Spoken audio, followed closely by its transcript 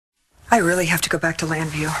I really have to go back to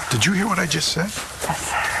Landview. Did you hear what I just said?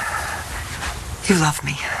 Yes. You love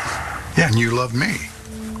me. Yeah, and you love me.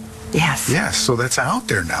 Yes. Yes, so that's out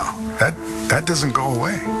there now. That doesn't go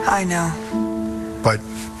away. I know. But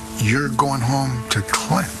you're going home to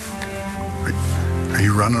Clint. Are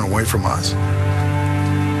you running away from us?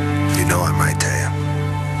 You know I might tell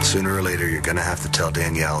you. Sooner or later, you're gonna have to tell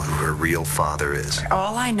Danielle who her real father is.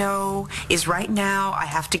 All I know is right now I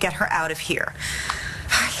have to get her out of here.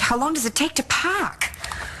 How long does it take to pack?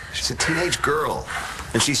 She's a teenage girl,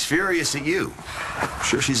 and she's furious at you. I'm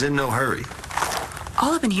sure she's in no hurry.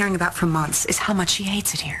 All I've been hearing about for months is how much she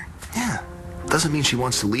hates it here. Yeah, doesn't mean she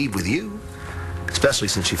wants to leave with you. Especially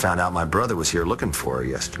since she found out my brother was here looking for her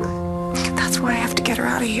yesterday. That's why I have to get her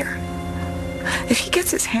out of here. If he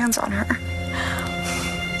gets his hands on her,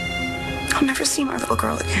 I'll never see my little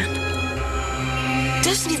girl again.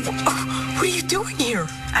 Disney, what are you doing here?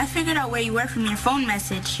 I figured out where you were from your phone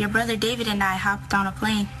message. Your brother David and I hopped on a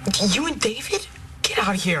plane. You and David? Get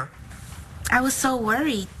out of here. I was so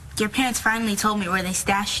worried. Your parents finally told me where they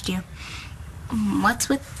stashed you. What's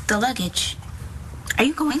with the luggage? Are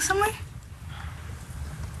you going somewhere?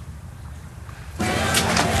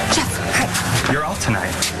 Jeff, hi. You're off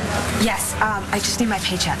tonight. Yes, I just need my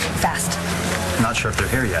paycheck. Fast. Not sure if they're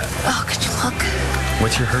here yet. Oh, could you look?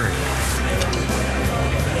 What's your hurry?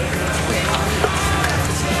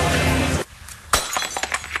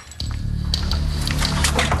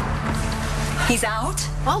 He's out?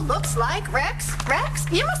 Well, looks like. Rex,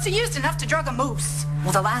 you must have used enough to drug a moose.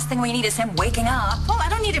 Well, the last thing we need is him waking up. Well, I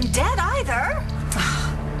don't need him dead either.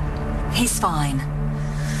 He's fine.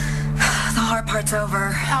 The hard part's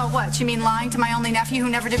over. Oh, what? You mean lying to my only nephew who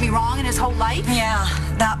never did me wrong in his whole life? Yeah,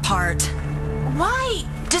 that part. Why?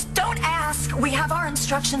 Just don't ask. We have our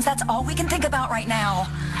instructions. That's all we can think about right now.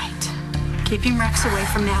 Right. Keeping Rex away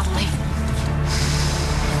from Natalie.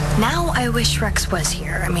 Now I wish Rex was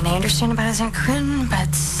here. I mean, I understand about his Aunt Corinne,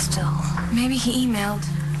 but still. Maybe he emailed.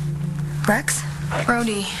 Rex?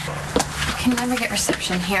 Brody. Can never get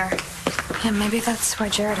reception here. Yeah, maybe that's why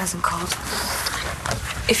Jared hasn't called.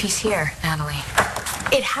 If he's here, Natalie.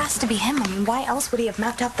 It has to be him. I mean, why else would he have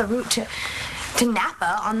mapped out the route to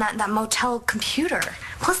Napa on that motel computer?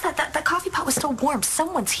 Plus, that coffee pot was still warm.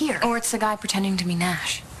 Someone's here. Or it's the guy pretending to be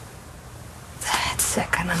Nash. It's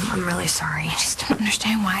sick, and I'm really sorry. I just don't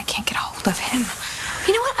understand why I can't get a hold of him.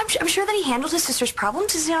 You know what? I'm sure that he handled his sister's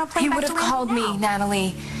problems. He's on a plane He back would to have called me,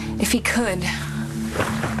 Natalie, if he could.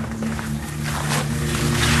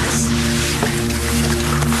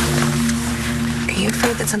 Are you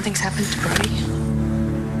afraid that something's happened to Brody?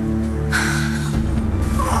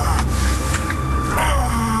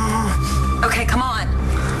 Okay, come on.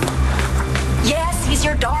 Yes, he's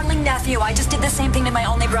your darling nephew. I just did the same thing to my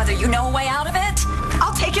only brother. You know a way out of it?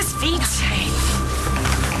 I'll take his feet. Okay.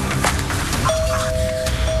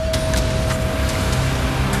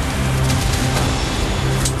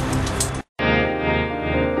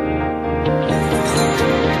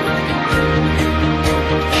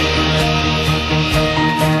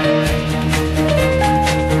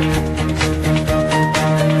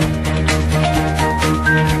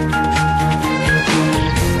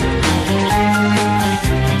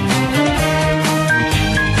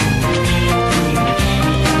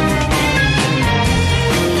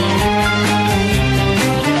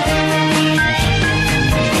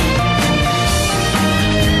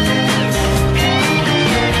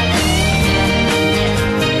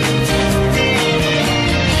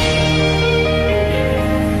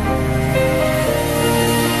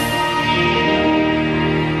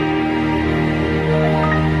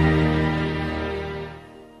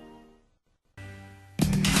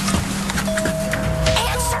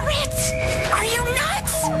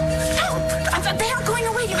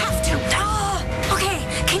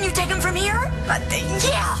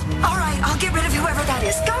 Yeah. All right, I'll get rid of whoever that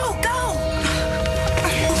is. Go, go.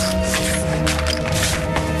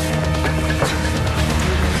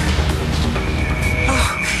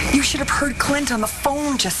 Oh, you should have heard Clint on the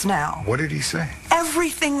phone just now. What did he say?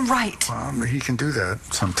 Everything right. He can do that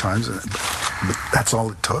sometimes, but that's all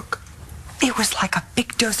it took. It was like a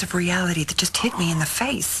big dose of reality that just hit me in the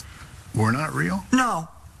face. We're not real? No.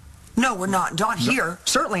 No, we're not. Not here.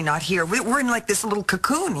 Certainly not here. We're in like this little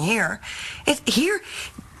cocoon here. Here,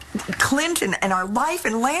 Clint and our life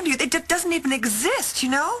and Landview, it doesn't even exist, you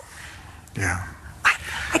know? Yeah.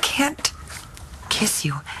 I can't kiss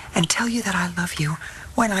you and tell you that I love you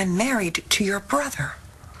when I'm married to your brother.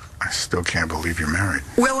 I still can't believe you're married.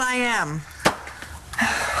 Well, I am.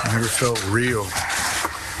 I never felt real.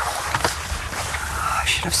 I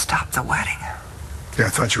should have stopped the wedding. Yeah, I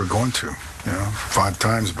thought you were going to, 5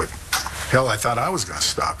 times, but Hell, I thought I was going to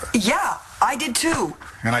stop it. Yeah, I did too.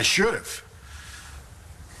 And I should have.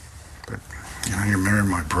 But, you married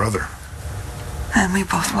my brother. And we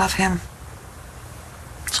both love him.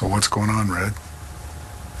 So what's going on, Red?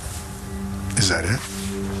 Is that it?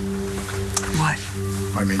 What?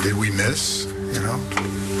 I mean, did we miss?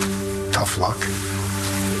 Tough luck.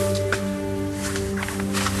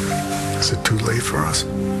 Is it too late for us?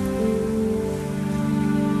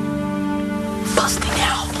 Busting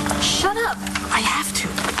out. Shut up. I have to.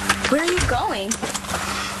 Where are you going?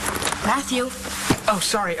 Matthew. Oh,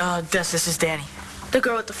 sorry. Des, this is Danny. The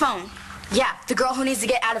girl with the phone. Yeah, the girl who needs to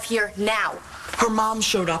get out of here now. Her mom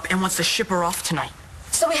showed up and wants to ship her off tonight.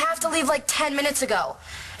 So we have to leave like 10 minutes ago.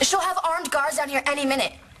 And she'll have armed guards down here any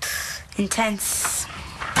minute. Intense.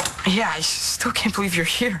 Yeah, I still can't believe you're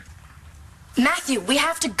here. Matthew, we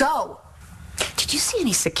have to go. Did you see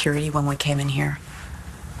any security when we came in here?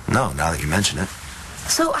 No, now that you mention it.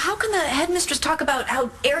 So how can the headmistress talk about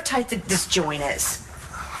how airtight this joint is?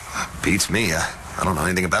 Beats me. I don't know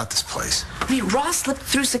anything about this place. I mean, Ross slipped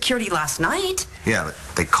through security last night. Yeah, but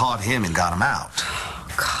they caught him and got him out. Oh,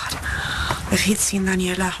 God. If he'd seen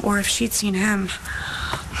Daniela, or if she'd seen him,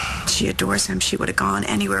 she adores him. She would have gone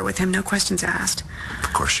anywhere with him, no questions asked.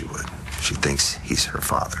 Of course she would. She thinks he's her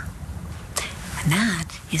father. And that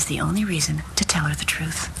is the only reason to tell her the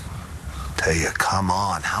truth. Taya, come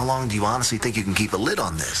on. How long do you honestly think you can keep a lid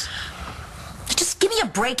on this? Just give me a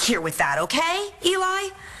break here with that, okay, Eli?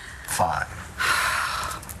 Fine.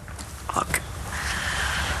 Look,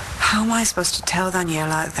 how am I supposed to tell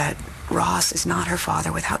Daniela that Ross is not her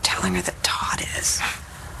father without telling her that Todd is?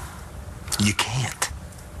 You can't.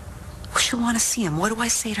 Well, she'll want to see him. What do I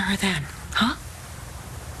say to her then? Huh?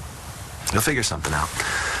 You'll figure something out.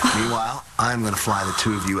 Meanwhile, I'm going to fly the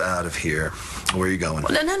two of you out of here. Where are you going? No,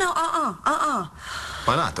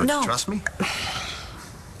 Why not? Don't No. you trust me?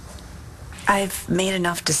 I've made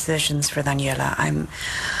enough decisions for Daniela. I'm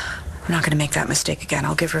not going to make that mistake again.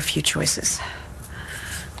 I'll give her a few choices.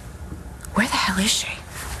 Where the hell is she?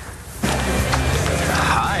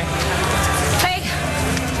 Hi. Hey.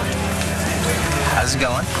 How's it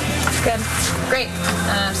going? Good. Great.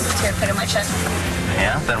 Just here putting my check.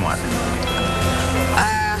 Yeah, then what?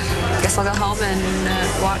 Guess I'll go home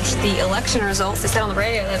and watch the election results. They said on the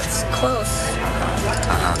radio that it's close.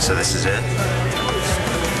 So this is it?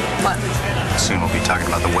 What? Soon we'll be talking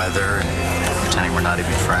about the weather and pretending we're not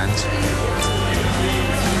even friends.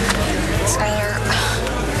 Skylar,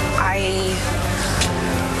 I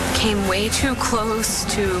came way too close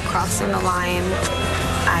to crossing the line.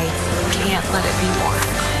 I can't let it be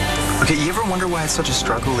more. Okay, you ever wonder why it's such a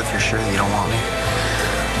struggle if you're sure that you don't want me?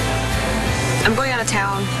 I'm going out of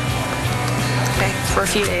town. Okay, for a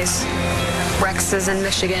few days. Rex is in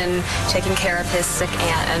Michigan taking care of his sick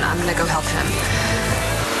aunt, and I'm gonna go help him.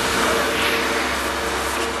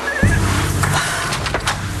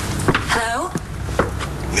 Hello?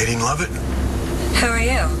 Nadine Lovett? Who are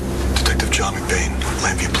you? Detective John McBain,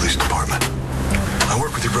 Landview Police Department. I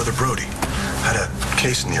work with your brother Brody. Had a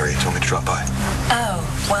case in the area, told me to drop by. Oh,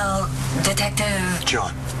 well, Detective...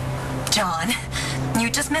 John. John. You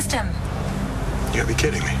just missed him. You gotta be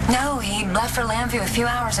kidding me. No, he left for Landview a few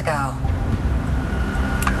hours ago.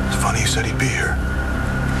 It's funny you said he'd be here.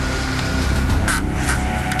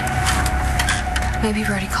 Maybe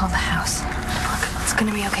Brody called the house. Look, it's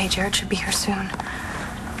gonna be okay. Jared should be here soon.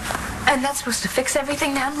 And that's supposed to fix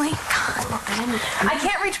everything, Natalie? God, look, I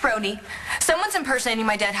can't reach Brody. Someone's impersonating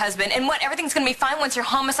my dead husband, and everything's gonna be fine once your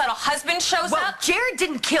homicidal husband shows up? Jared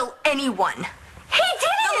didn't kill anyone. He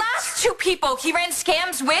didn't! The last two people he ran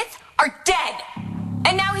scams with are dead.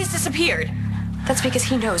 And now he's disappeared. That's because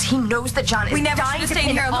he knows. He knows that John is We never dying should have to stayed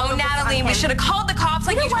pin here all alone, of this on Natalie. We him. should have called the cops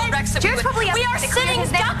like you told Rex that Jared's probably we are asking to clear sitting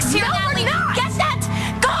his name. ducks here, No, we're Natalie. not. Get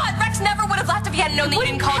that? God, Rex never would have left if he hadn't known that you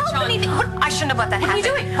didn't call help John. anything. I shouldn't have let that happen. What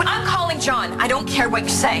are you doing? I'm calling John. I don't care what you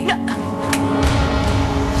say. No.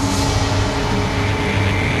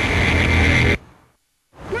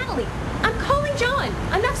 Natalie, I'm calling John.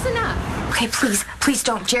 Enough's enough. Okay, please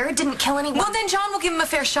don't. Jared didn't kill anyone. Well, then John will give him a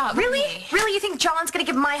fair shot. Really? Really? You think John's gonna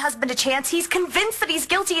give my husband a chance? He's convinced that he's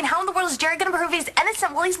guilty, and how in the world is Jared gonna prove he's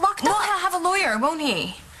innocent while he's locked Well, up? he'll have a lawyer, won't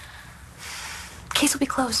he? Case will be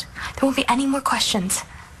closed. There won't be any more questions.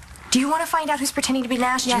 Do you want to find out who's pretending to be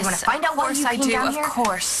Nash? Do you want to find out why you came down here? Of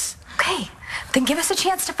course. Okay, then give us a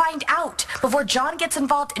chance to find out before John gets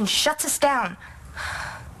involved and shuts us down.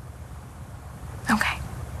 Okay.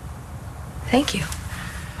 Thank you.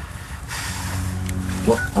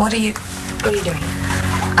 What are you doing?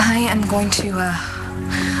 I am going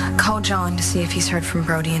to call John to see if he's heard from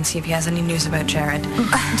Brody and see if he has any news about Jared.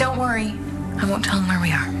 Don't worry. I won't tell him where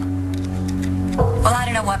we are. Well, I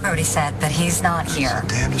don't know what Brody said, but he's not here.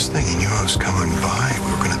 It's the damnedest thing. He knew I was coming by.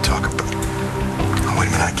 We were going to talk about... Oh, wait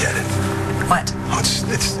a minute, I get it. What? Oh, it's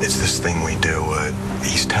this thing we do.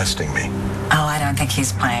 He's testing me. Oh, I don't think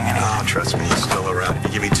he's playing anything. Oh, trust me, he's still around. You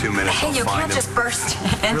give me 2 minutes, Hey, I'll you find can't him. just burst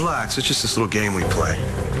in. Relax, it's just this little game we play.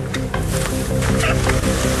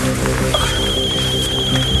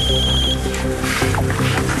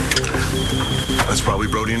 That's probably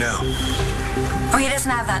Brody now. Oh, he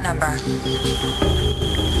doesn't have that number.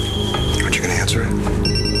 Aren't you going to answer it?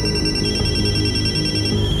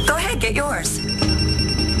 Go ahead, get yours.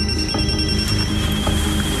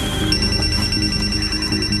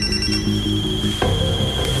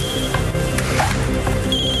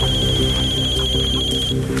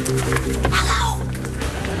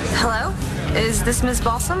 Hello? Is this Miss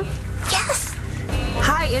Balsam? Yes.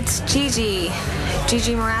 Hi, it's Gigi.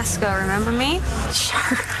 Gigi Marasco, remember me?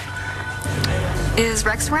 Sure. Is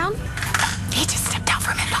Rex around? He just stepped out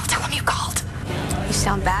for a minute. I'll tell him you called. You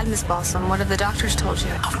sound bad, Miss Balsam. What have the doctors told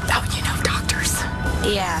you? Oh, you know doctors.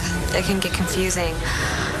 Yeah, it can get confusing.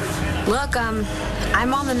 Look, I'm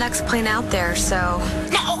on the next plane out there, so...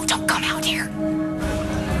 No, don't come out here.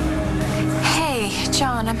 Hey,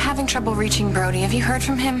 John, I'm having trouble reaching Brody. Have you heard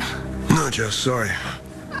from him? No, Jess, sorry.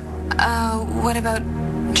 What about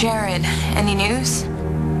Jared? Any news?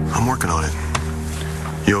 I'm working on it.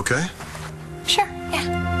 You okay? Sure, yeah.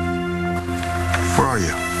 Where are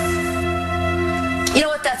you? You know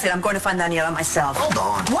what? That's it. I'm going to find Daniela myself. Hold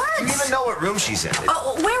on. What? Do you even know what room she's in?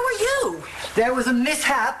 Oh, where were you? There was a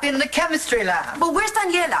mishap in the chemistry lab. Well, where's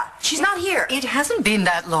Daniela? She's not here. It hasn't been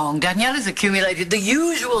that long. Daniela's accumulated the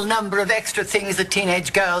usual number of extra things that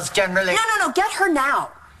teenage girls generally... No. Get her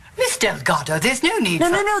now. Miss Delgado, there's no need No,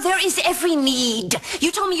 for... no. There is every need.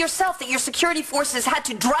 You told me yourself that your security forces had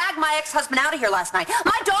to drag my ex-husband out of here last night.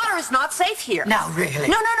 My daughter is not safe here. Now, really?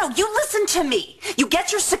 No. You listen to me. You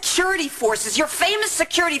get your security forces, your famous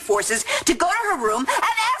security forces, to go to her room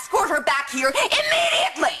and escort her back here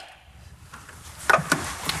immediately.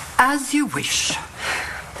 As you wish.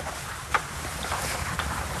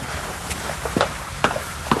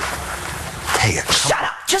 Hey, Shut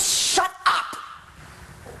up. Just shut up.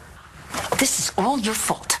 This is all your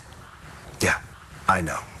fault. Yeah, I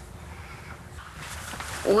know.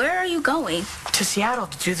 Where are you going? To Seattle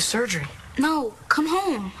to do the surgery. No, come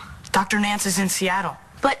home. Dr. Nance is in Seattle.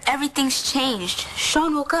 But everything's changed.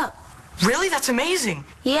 Sean woke up. Really? That's amazing.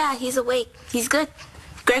 Yeah, he's awake. He's good.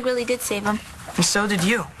 Greg really did save him. And so did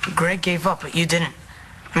you. Greg gave up, but you didn't.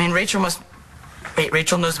 I mean, Rachel must... Wait,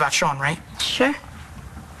 Rachel knows about Sean, right? Sure.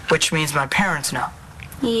 Which means my parents know.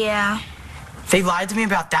 Yeah. They lied to me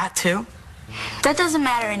about that, too? That doesn't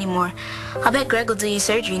matter anymore. I bet Greg will do your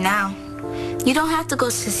surgery now. You don't have to go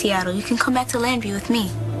to Seattle. You can come back to Landview with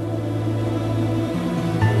me.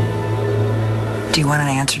 Do you want an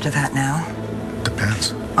answer to that now?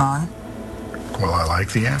 Depends. On? Well, I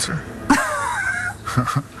like the answer.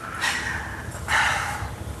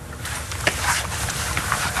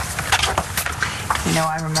 You know,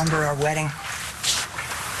 I remember our wedding.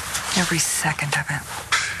 Every second of it.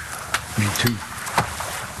 Me too.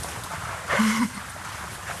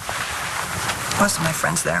 Most of my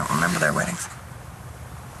friends there don't remember their weddings.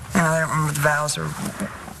 You know, they don't remember the vows or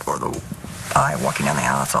the I walking down the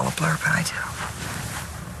aisle. It's all a blur, but I do.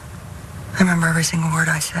 I remember every single word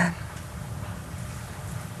I said.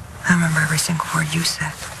 I remember every single word you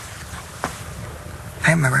said.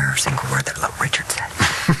 I remember every single word that little Richard said.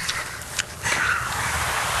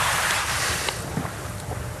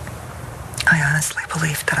 I honestly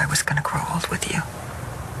believed that I was going to grow old with you.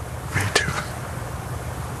 Me too.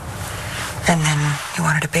 And then you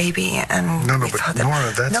wanted a baby, and No, we but thought that,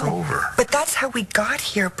 Nora, that's no, over. But that's how we got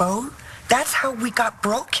here, Bo. That's how we got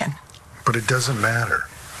broken. But it doesn't matter.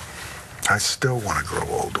 I still want to grow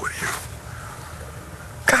old with you.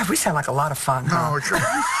 God, we sound like a lot of fun, huh? No,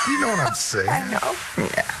 you know what I'm saying. I know.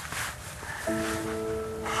 Yeah.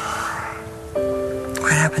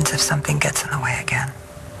 What happens if something gets in the way again?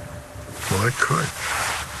 Well, it could.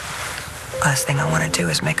 Last thing I want to do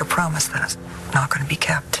is make a promise that's not going to be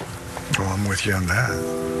kept. Well, I'm with you on that.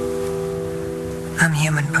 I'm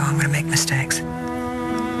human, Bo. I'm going to make mistakes. You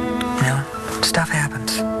know, stuff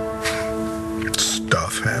happens.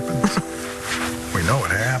 Stuff happens? We know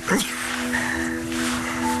it happens.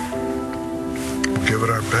 We'll give it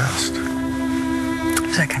our best.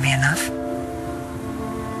 Is that going to be enough?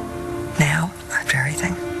 Now, after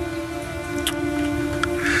everything?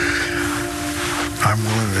 I'm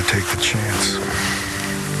willing to take the chance.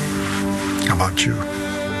 How about you?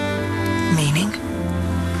 Meaning?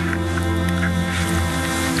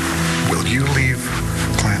 Will you leave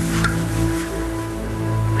Clint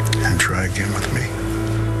and try again? again with me?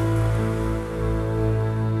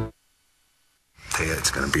 Taya,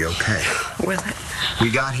 it's gonna be okay. Will it?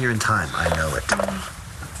 We got here in time. I know it.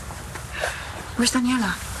 Where's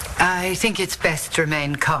Daniela? I think it's best to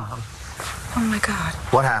remain calm. Oh, my God.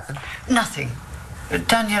 What happened? Nothing.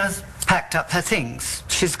 Daniela's packed up her things.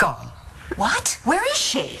 She's gone. What? Where is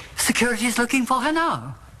she? Security's looking for her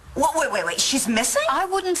now. Wait. She's missing? I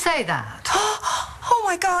wouldn't say that. Oh,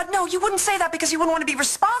 my God. No, you wouldn't say that because you wouldn't want to be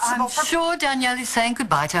responsible I'm sure Danielle is saying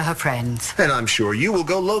goodbye to her friends. And I'm sure you will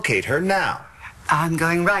go locate her now. I'm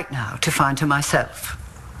going right now to find her myself.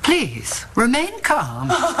 Please, remain calm.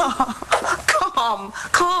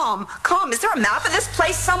 Calm. Is there a map of this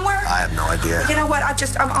place somewhere? I have no idea. You know what?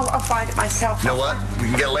 I'll find it myself. You know what? We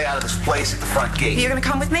can get a layout of this place at the front gate. You're gonna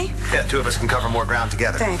come with me? Yeah, two of us can cover more ground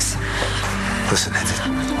together. Thanks. Listen,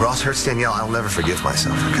 Ross hurts Danielle. I'll never forgive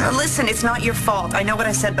myself, okay? Listen, it's not your fault. I know what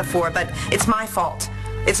I said before, but it's my fault.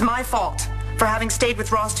 It's my fault for having stayed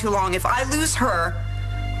with Ross too long. If I lose her,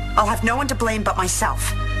 I'll have no one to blame but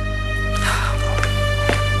myself.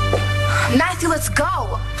 Matthew, let's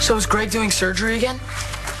go. So is Greg doing surgery again?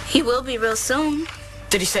 He will be real soon.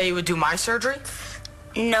 Did he say he would do my surgery?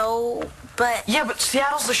 No, but... Yeah, but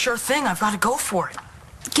Seattle's the sure thing. I've got to go for it.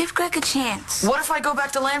 Give Greg a chance. What if I go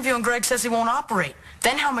back to Landview and Greg says he won't operate?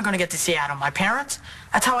 Then how am I going to get to Seattle? My parents?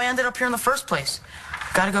 That's how I ended up here in the first place.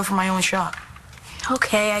 Got to go for my only shot.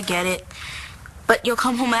 Okay, I get it. But you'll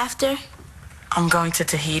come home after? I'm going to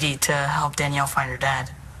Tahiti to help Danielle find her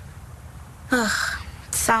dad. Ugh,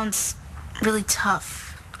 sounds really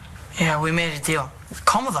tough. Yeah, we made a deal.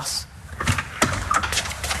 Come with us.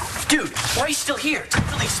 Dude, why are you still here?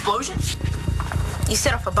 From the explosion? You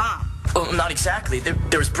set off a bomb. Oh, not exactly.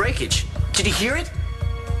 There was breakage. Did you hear it?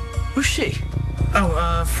 Who's she?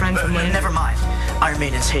 Oh, friend from Landview. Never mind. Iron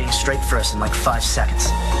Maiden's hitting straight for us in like 5 seconds.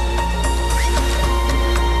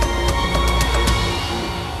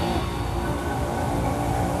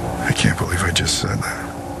 I can't believe I just said that.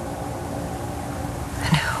 I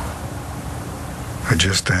know. I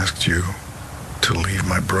just asked you to leave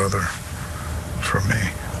my brother for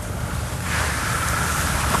me.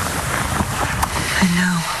 I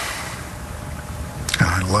know. And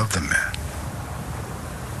I love the man.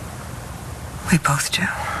 We both do. Here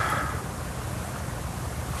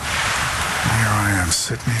I am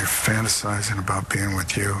sitting here fantasizing about being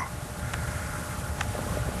with you.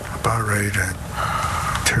 About ready to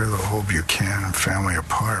tear the whole Buchanan family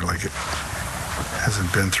apart like it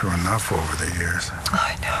hasn't been through enough over the years.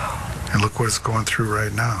 I know. And look what it's going through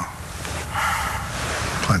right now.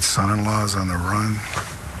 My son-in-law's on the run.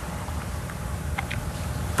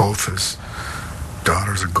 Both his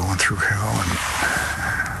daughters are going through hell,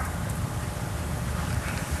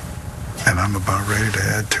 and I'm about ready to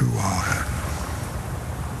add to all that.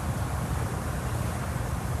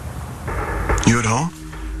 You at home?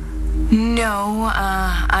 No,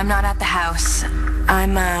 I'm not at the house.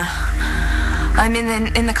 I'm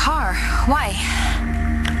in the car. Why?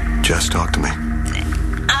 Jess, talk to me.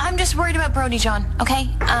 I'm just worried about Brody, John, okay?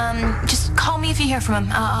 Just call me if you hear from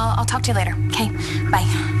him. I'll talk to you later, okay? Bye.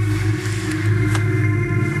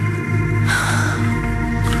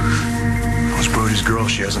 Who's Brody's girl?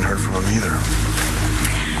 She hasn't heard from him either.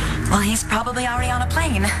 Well, he's probably already on a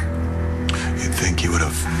plane. You'd think he would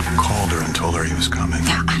have called her and told her he was coming.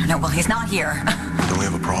 Yeah, I don't know. Well, he's not here. Then we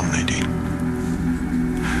have a problem, Nadine.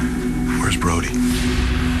 Where's Brody?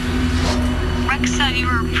 Rex said you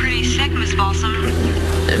were pretty sick, Miss Balsam.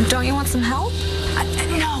 Don't you want some help?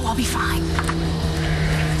 No, I'll be fine.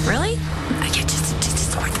 Really? Yeah, just a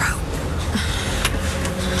sore throat.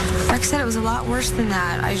 Rex said it was a lot worse than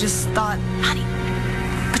that. I just thought... Honey,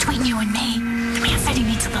 between you and me, the man said he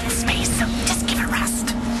needs a little space, so just give it a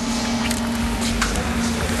rest.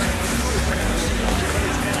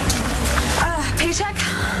 Paycheck?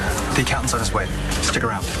 The accountant's on his way. Stick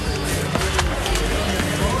around.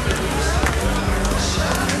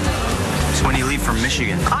 So when you leave for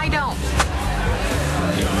Michigan? I don't.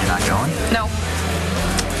 You're not going? No.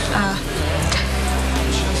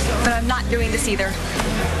 But I'm not doing this either.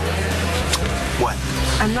 What?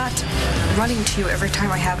 I'm not running to you every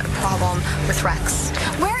time I have a problem with Rex.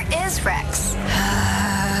 Where is Rex?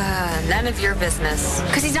 None of your business.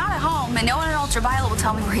 Because he's not at home, and no one at Ultraviolet will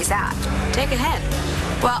tell me where he's at. Take a hint.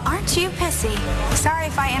 Well, aren't you pissy? Sorry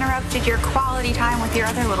if I interrupted your quality time with your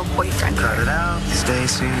other little boyfriend. Cut it out,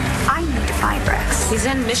 Stacy. I need to find Rex. He's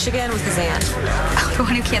in Michigan with his aunt. Oh, the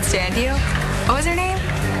one who can't stand you? What was her name?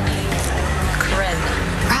 Corinne.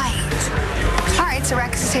 Right. All right, so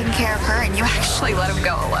Rex is taking care of her, and you actually let him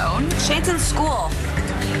go alone? Shane's in school.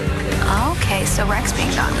 Okay, so Rex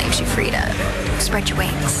being gone leaves you free to spread your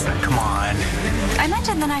wings. Come on. I meant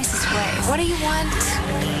it in the nicest way. What do you want?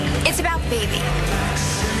 It's about the baby.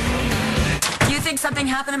 You think something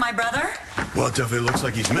happened to my brother? Well, it definitely looks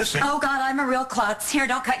like he's missing. Oh, God, I'm a real klutz. Here,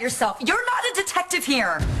 don't cut yourself. You're not a detective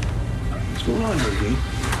here. What's going on, Nadine?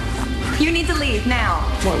 You need to leave now.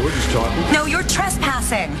 Why, we're just talking. No, you're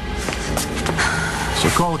trespassing. So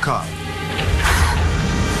call the cop.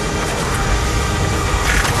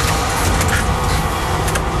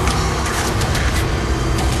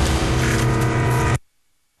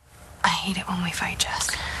 I hate it when we fight, Jess.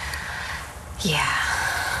 Yeah.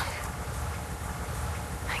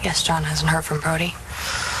 I guess John hasn't heard from Brody.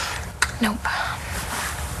 Nope.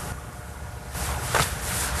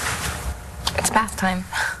 It's bath time.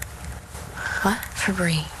 What? For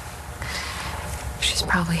Bree. She's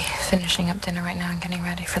probably finishing up dinner right now and getting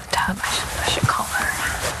ready for the tub. I should call her.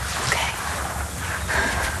 Okay.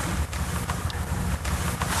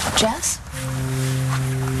 Jess?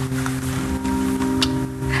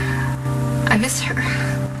 I miss her.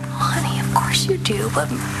 Honey, of course you do, but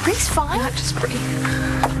Bree's fine. Not just Bree.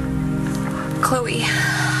 Chloe.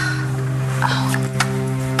 Oh.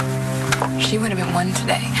 She would have been one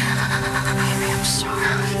today. Baby, I'm sorry.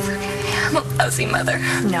 I'm a lousy mother.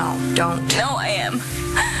 No, don't. No, I am.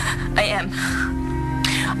 I am.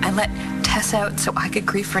 I let Tess out so I could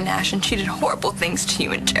grieve for Nash, and she did horrible things to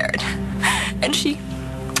you and Jared. And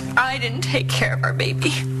I didn't take care of our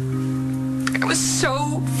baby. I was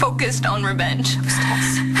so focused on revenge. It was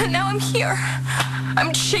Tess. And now I'm here.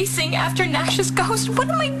 I'm chasing after Nash's ghost. What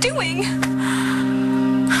am I doing?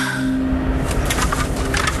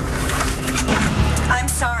 I'm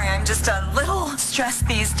sorry, I'm just a little stressed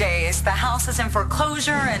these days. The house is in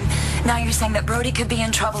foreclosure, and now you're saying that Brody could be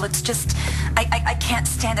in trouble. It's just, I can't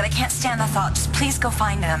stand it. I can't stand the thought. Just please go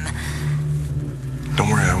find him. Don't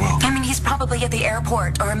worry, I will. I mean, he's probably at the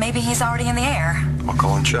airport, or maybe he's already in the air. I'll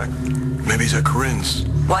call and check. Maybe he's at Corinne's.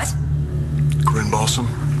 What? Corinne Balsam.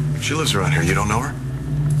 She lives around here. You don't know her?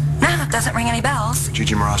 No, doesn't ring any bells.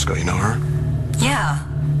 Gigi Morosco, you know her? Yeah.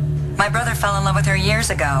 My brother fell in love with her years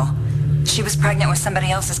ago. She was pregnant with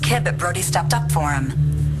somebody else's kid, but Brody stepped up for him.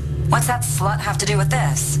 What's that slut have to do with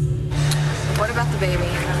this? What about the baby?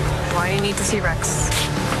 Why do you need to see Rex?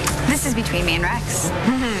 This is between me and Rex.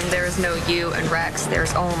 There's no you and Rex.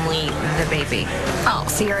 There's only the baby. Oh,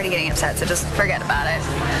 so you're already getting upset, so just forget about it.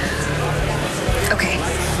 Okay.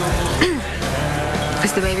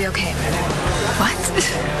 Is the baby okay? What?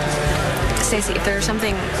 Stacey, if there's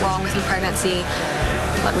something wrong with your pregnancy,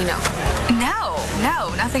 let me know.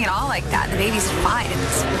 No, nothing at all like that. The baby's fine.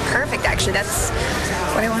 It's perfect, actually. That's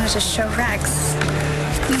what I wanted to show Rex.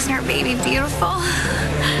 Isn't our baby beautiful?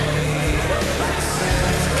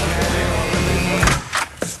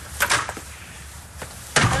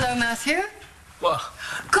 Hello, Matthew. Well,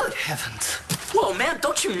 good heavens. Whoa, man,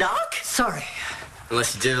 don't you knock? Sorry.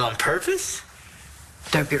 Unless you did it on purpose?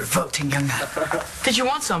 Don't be revolting, young man. Did you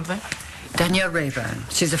want something? Danielle Rayburn.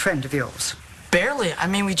 She's a friend of yours. Barely. I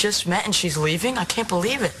mean, we just met and she's leaving. I can't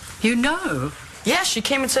believe it. You know? Yeah, she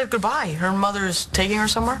came and said goodbye. Her mother's taking her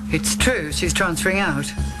somewhere. It's true. She's transferring out.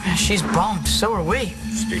 Yeah, she's bummed. So are we.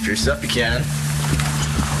 Speak for yourself, Buchanan.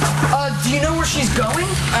 Do you know where she's going?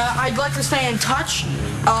 I'd like to stay in touch.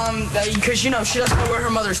 Because, you know, she doesn't know where her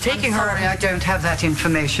mother's taking her. Sorry, I don't have that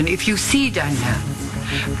information. If you see Danielle,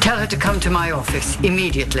 tell her to come to my office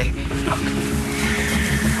immediately.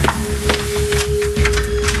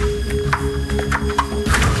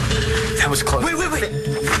 That was close. Wait.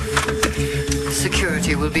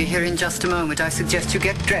 Security will be here in just a moment. I suggest you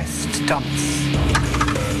get dressed, Thomas.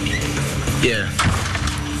 Yeah,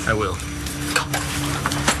 I will.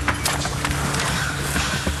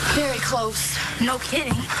 Very close. No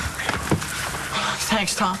kidding.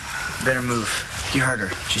 Thanks, Tom. Better move. You heard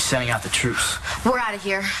her. She's sending out the troops. We're out of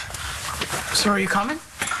here. So are you coming?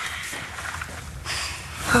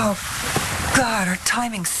 Oh, God, our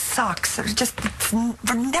timing sucks. It's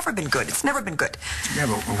never been good. It's never been good. Yeah,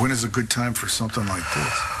 but when is a good time for something like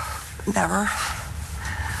this? Never.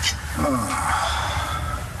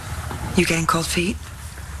 You getting cold feet?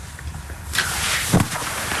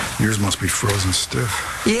 Yours must be frozen stiff.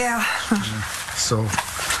 Yeah. So,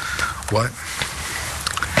 what?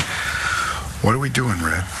 What are we doing,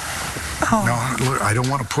 Red? Oh. No, look, I don't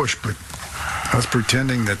want to push, but us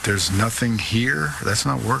pretending that there's nothing here, that's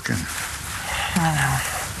not working. I know.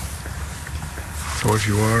 So if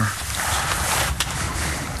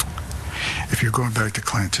you're going back to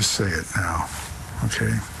Clint, just say it now,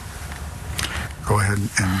 okay? Go ahead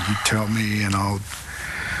and you tell me, and I'll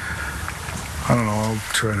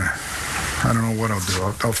try to, I don't know what I'll do.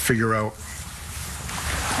 I'll figure out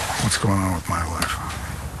What's going on with my life?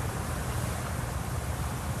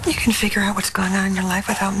 You can figure out what's going on in your life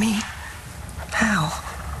without me. How?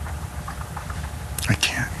 I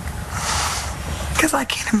can't. Because I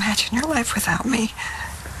can't imagine your life without me.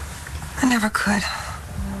 I never could.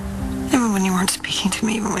 Even when you weren't speaking to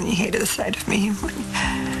me, even when you hated the sight of me,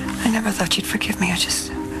 I never thought you'd forgive me. I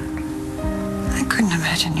couldn't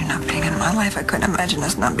imagine you not being in my life. I couldn't imagine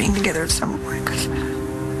us not being together at some point, because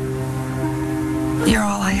you're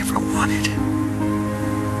all I ever wanted.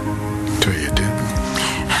 Until you didn't.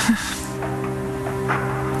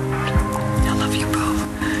 I love you, Bo.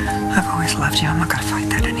 I've always loved you. I'm not going to fight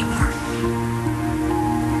that anymore.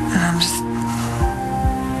 And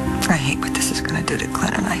I hate what this is going to do to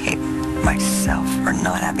Clint, and I hate myself for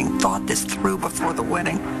not having thought this through before the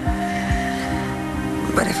wedding.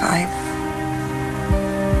 But if I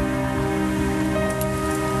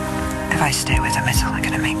stay with him, it's only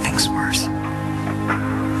going to make things worse. So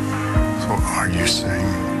are you saying?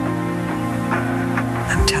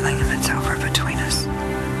 I'm telling him it's over between us.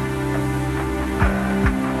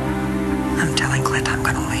 I'm telling Clint I'm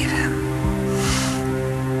going to leave him.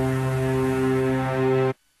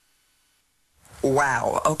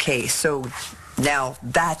 Wow. Okay, so now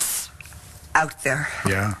that's out there.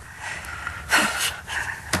 Yeah.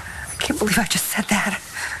 I can't believe I just said that.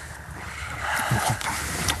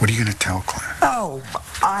 What are you going to tell Clint? Oh,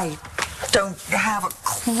 I don't have a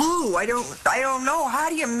clue. I don't know. How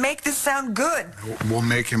do you make this sound good? We'll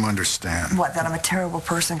make him understand. What, that I'm a terrible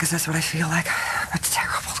person? Because that's what I feel like. It's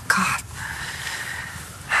terrible. God.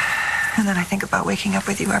 And then I think about waking up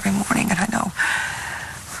with you every morning, and I know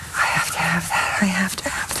I have to have that. I have to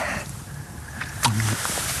have that.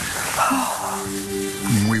 Oh.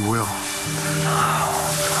 We will.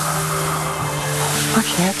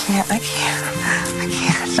 Okay, I can't.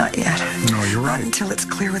 Not yet. No, you're right. Not until it's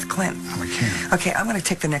clear with Clint. No, we can't. Okay, I'm going to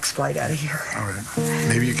take the next flight out of here. All right.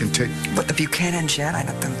 Maybe you can take... What, the Buchanan jet?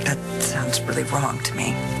 That sounds really wrong to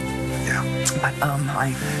me. Yeah. But,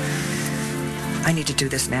 I need to do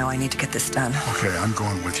this now. I need to get this done. Okay, I'm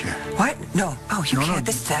going with you. What? No. Oh, you can't.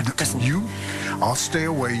 That doesn't... I'll stay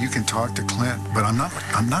away. You can talk to Clint, but I'm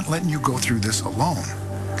not letting you go through this alone,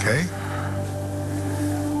 okay?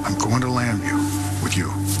 I'm going to Lambview with you.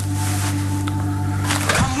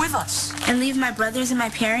 Come with us. And leave my brothers and my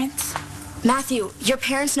parents? Matthew, your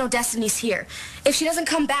parents know Destiny's here. If she doesn't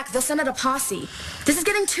come back, they'll send out a posse. This is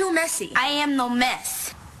getting too messy. I am no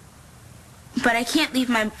mess. But I can't leave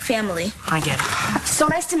my family. I get it. So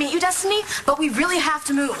nice to meet you, Destiny, but we really have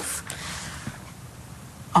to move.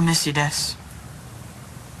 I'll miss you, Des.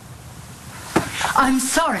 I'm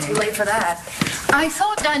sorry. Too late for that. I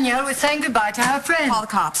thought Danielle was saying goodbye to her friend. Call the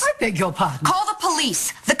cops. I beg your pardon. Call the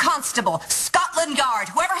police, the constable, Scotland Yard,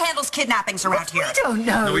 whoever handles kidnappings around here. We don't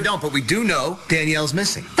know. No, we don't, but we do know Danielle's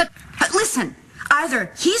missing. But listen,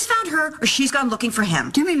 either he's found her or she's gone looking for him.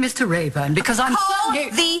 Do you mean Mr. Rayburn? Because I'm... Call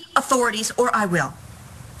the authorities or I will.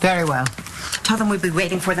 Very well. Tell them we'll be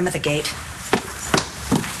waiting for them at the gate.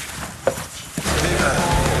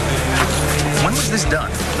 When was this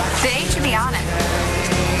done? The date should be on it.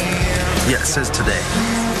 Yeah, it says today.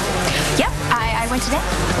 Yep, I went today.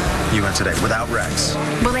 You went today without Rex.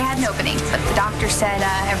 Well, they had an opening, but the doctor said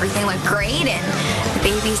everything looked great and the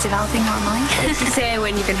baby's developing normally. Did you say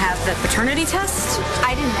when you can have the paternity test?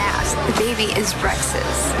 I didn't ask. The baby is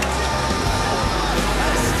Rex's.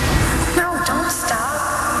 No, don't stop.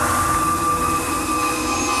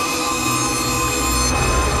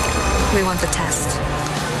 We want the test.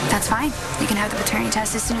 That's fine. You can have the paternity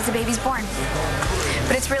test as soon as the baby's born.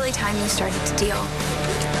 But it's really time you started to deal.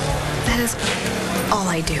 That is all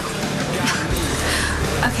I do.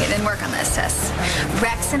 Okay, then work on this, Tess.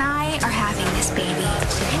 Rex and I are having this baby,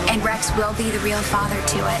 and Rex will be the real father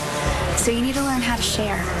to it. So you need to learn how to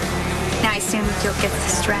share. Now I assume you'll give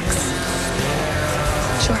this to Rex.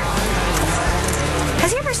 Sure.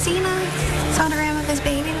 Has he ever seen a sonogram of his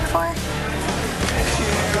baby before?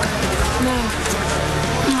 No.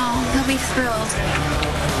 Oh, he'll be thrilled.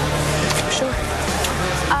 Sure.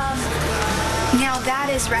 Now that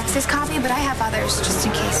is Rex's copy, but I have others just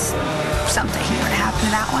in case something were to happen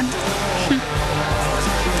to that one.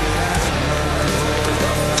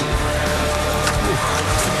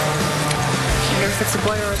 I wonder if it's a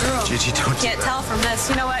boy or a girl. Gigi, don't do Can't that. tell from this.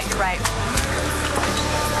 You know what? You're right.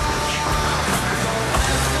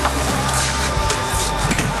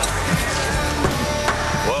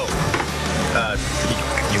 Whoa.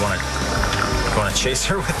 You wanna chase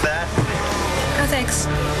her with that? No, thanks.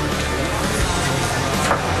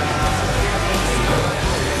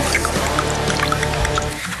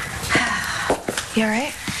 You all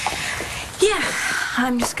right? Yeah,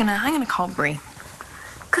 I'm gonna call Bree.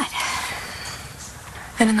 Good.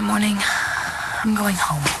 Then in the morning, I'm going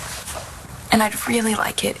home. And I'd really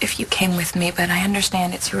like it if you came with me, but I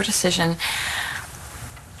understand it's your decision.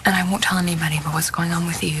 And I won't tell anybody about what's going on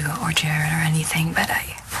with you or Jared or anything, but I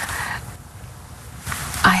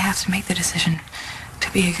have to make the decision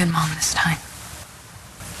to be a good mom this time.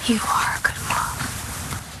 You are a good mom.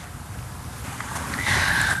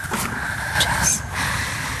 Jess,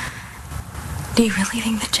 do you really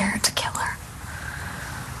think that Jared's a killer?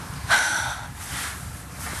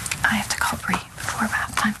 I have to call Bree before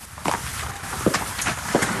bath time.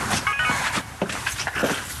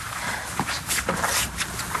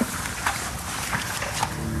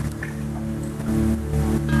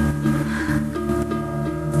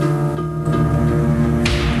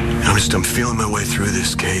 I'm feeling my way through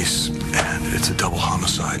this case, and it's a double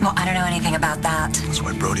homicide. Well, I don't know anything about that. That's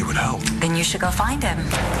why Brody would help. Then you should go find him.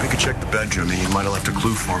 I could check the bedroom, and he might have left a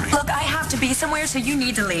clue for me. Look, I have to be somewhere, so you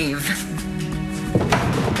need to leave.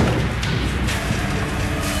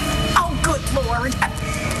 Oh, good Lord.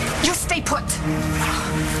 You'll stay put.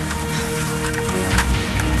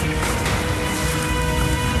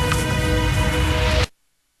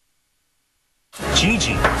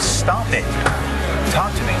 Gigi, stop it.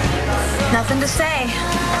 Talk to me. Nothing to say.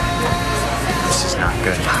 This is not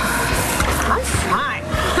good. I'm fine.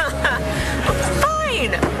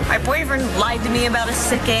 Fine. My boyfriend lied to me about a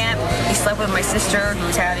sick aunt. He slept with my sister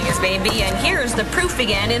who's having his baby, and here's the proof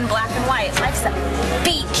again in black and white. Life's a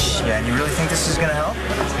beach. Yeah, and you really think this is gonna help?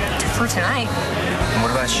 For tonight. And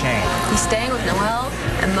what about Shane? He's staying with Noelle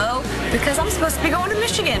and Mo because I'm supposed to be going to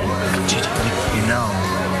Michigan. Gigi, you know,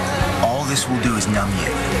 all this will do is numb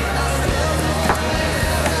you.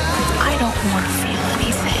 I don't want to feel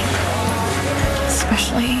anything,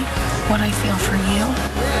 especially what I feel for you.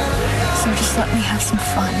 So just let me have some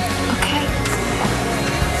fun, okay?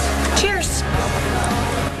 Cheers.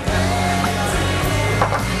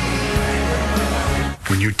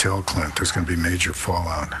 When you tell Clint, there's going to be major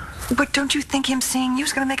fallout. But don't you think him seeing you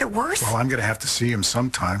is going to make it worse? Well, I'm going to have to see him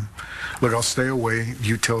sometime. Look, I'll stay away.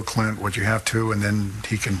 You tell Clint what you have to, and then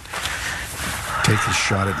he can take his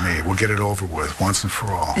shot at me. We'll get it over with once and for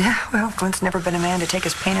all. Yeah, well, Clint's never been a man to take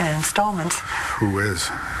his pain in installments. Who is?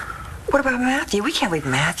 What about Matthew? We can't leave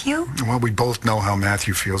Matthew. Well, we both know how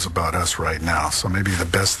Matthew feels about us right now, so maybe the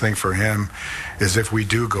best thing for him is if we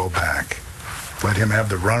do go back, let him have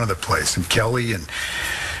the run of the place. And Kelly and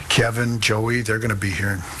Kevin, Joey, they're going to be here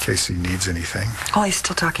in case he needs anything. Oh, he's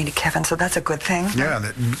still talking to Kevin, so that's a good thing. Yeah,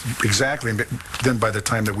 exactly. Then by the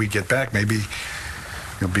time that we get back, maybe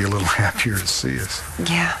he'll be a little happier to see us.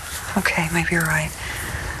 Yeah, okay, maybe you're right.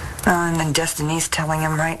 And then Destiny's telling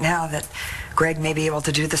him right now that Greg may be able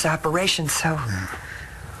to do this operation, so I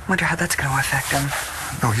wonder how that's going to affect him.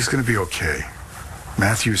 No, he's going to be okay.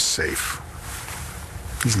 Matthew's safe.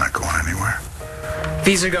 He's not going anywhere.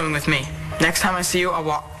 These are going with me. Next time I see you, I'll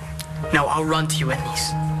walk. No, I'll run to you in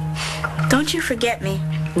these. Don't you forget me.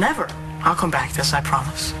 Never. I'll come back to this, I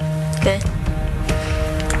promise. Good.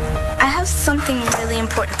 I have something really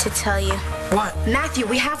important to tell you. What? Matthew,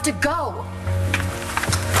 we have to go.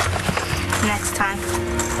 Next time.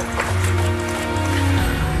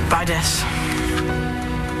 Bye, Des.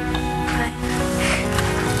 Bye.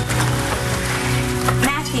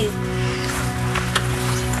 Matthew.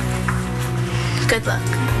 Good luck.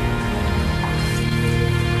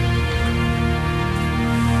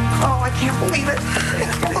 Oh, I can't believe it.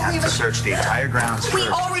 They have to search the entire grounds We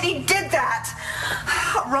first. already did that.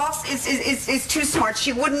 Ross is too smart.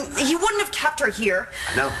 He wouldn't have kept her here.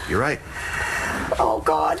 No, you're right. Oh,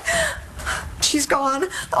 God. She's gone.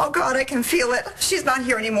 Oh, God, I can feel it. She's not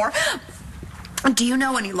here anymore. Do you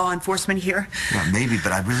know any law enforcement here? Yeah, maybe,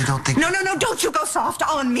 but I really don't think... No, don't you go soft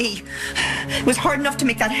on me. It was hard enough to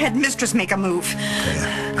make that headmistress make a move.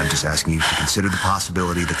 Yeah, I'm just asking you to consider the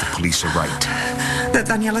possibility that the police are right. That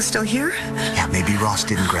Daniela's still here? Yeah, maybe Ross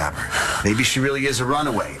didn't grab her. Maybe she really is a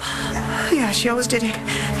runaway. Yeah, she always did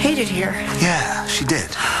hate it here. Yeah, she did.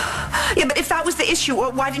 Yeah, but if that was the issue,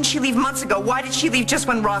 why didn't she leave months ago? Why did she leave just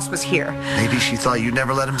when Ross was here? Maybe she thought you'd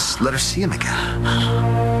never let her see him again.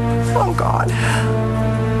 Oh, God.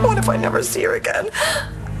 What if I never see her again?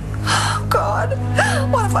 Oh, God.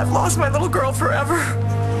 What if I've lost my little girl forever?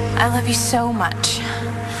 I love you so much.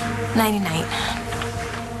 Nighty-night.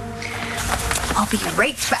 I'll be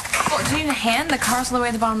right back. Oh, do you need a hand? The car's all the way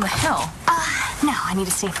at the bottom of the hill. No, I need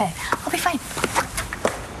to stay fit. I'll be fine.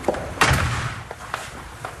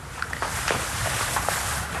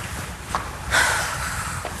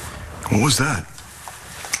 What was that?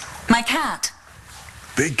 My cat.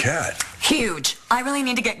 Big cat. Huge. I really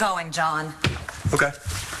need to get going, John. Okay.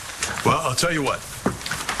 Well, I'll tell you what.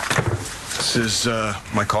 This is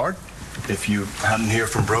my card. If you happen to hear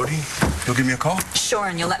from Brody, you'll give me a call? Sure,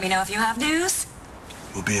 and you'll let me know if you have news?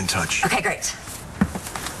 We'll be in touch. Okay, great.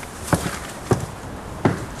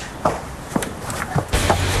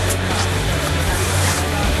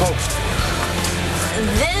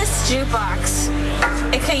 This jukebox,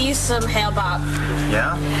 it could use some hail bop.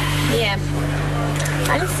 Yeah? Yeah.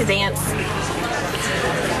 I need to dance.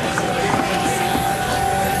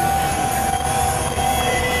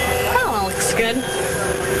 Oh, looks good.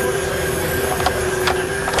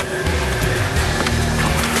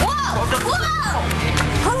 Whoa!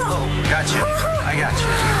 Whoa! Got you. I got you.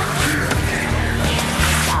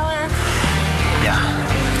 Dollar, Yeah.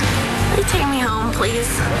 will you take me home, please?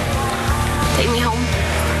 Take me home.